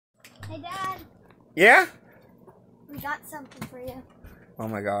Hey, Dad. Yeah? We got something for you. Oh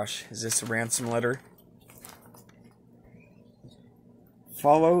my gosh, is this a ransom letter?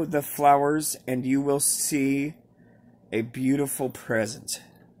 Follow the flowers and you will see a beautiful present.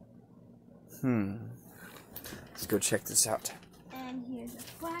 Let's go check this out. And here's a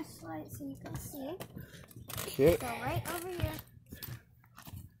flashlight so you can see. Okay. Go right over here.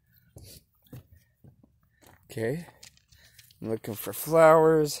 Okay. I'm looking for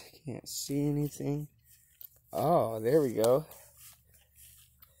flowers. Can't see anything. Oh, there we go.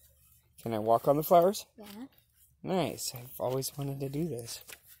 Can I walk on the flowers? Yeah. Nice. I've always wanted to do this.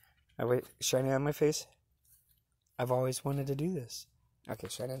 I wait, shine it on my face. I've always wanted to do this. Okay,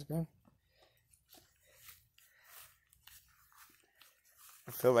 shine it on.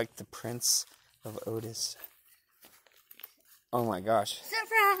 I feel like the Prince of Otis. Oh my gosh.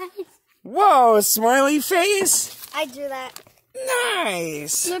 Surprise! Whoa, smiley face! I drew that.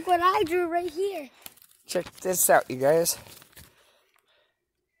 Nice! Look what I drew right here. Check this out, you guys.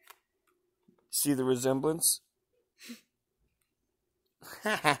 See the resemblance?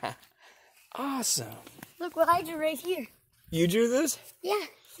 Awesome. Look what I drew right here. You drew this? Yeah,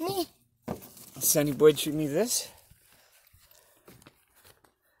 me. Sunny boy drew me this.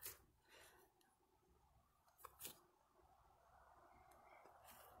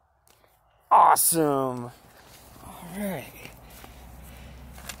 Awesome. All right.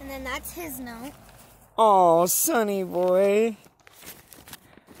 And then that's his note. Oh, Sunny boy.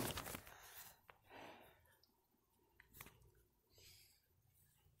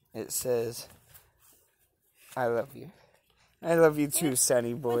 It says, I love you. I love you too,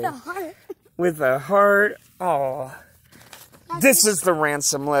 Sunny boy. With a heart. With a heart. Oh. This is the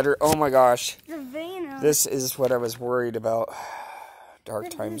ransom letter. Oh my gosh. The vein. This is what I was worried about. Dark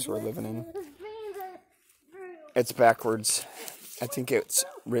times we're living in. It's backwards. I think it's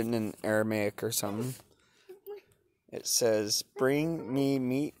written in Aramaic or something. It says,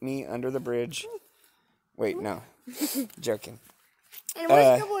 meet me under the bridge. Wait, no. Joking. And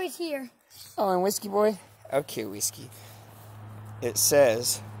Whiskey Boy's here. Oh, and Whiskey Boy? Okay, Whiskey. It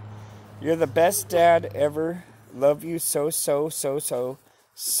says, you're the best dad ever. Love you so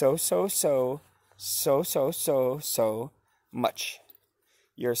much.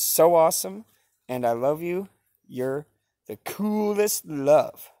 You're so awesome, and I love you. You're the coolest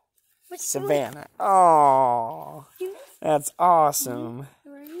love. Savannah. Oh, that's awesome.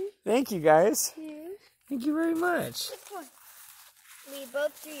 Thank you, guys. Thank you very much. We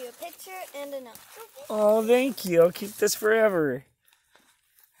both drew you a picture and a note. Oh, thank you. I'll keep this forever.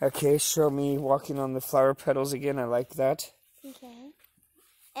 Okay, show me walking on the flower petals again. I like that. Okay.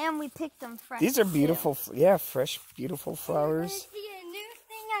 And we picked them fresh. These are beautiful. Yeah, fresh, beautiful flowers. See a new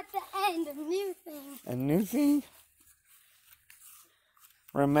thing at the end. A new thing. A new thing?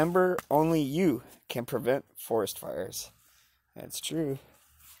 Remember, only you can prevent forest fires. That's true.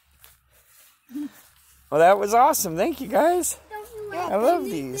 Well, that was awesome. Thank you, guys. I love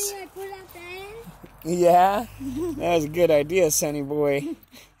these. I put at the end? Yeah, that was a good idea, Sunny boy.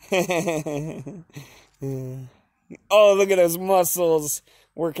 Oh, look at those muscles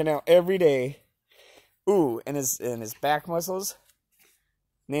working out every day. Ooh, and his back muscles.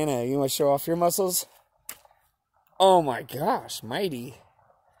 Nana, you want to show off your muscles? Oh my gosh, mighty.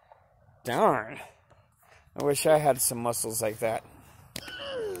 Darn. I wish I had some muscles like that.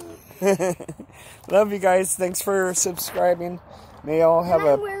 Love you guys. Thanks for subscribing. May all have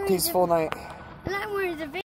a peaceful night.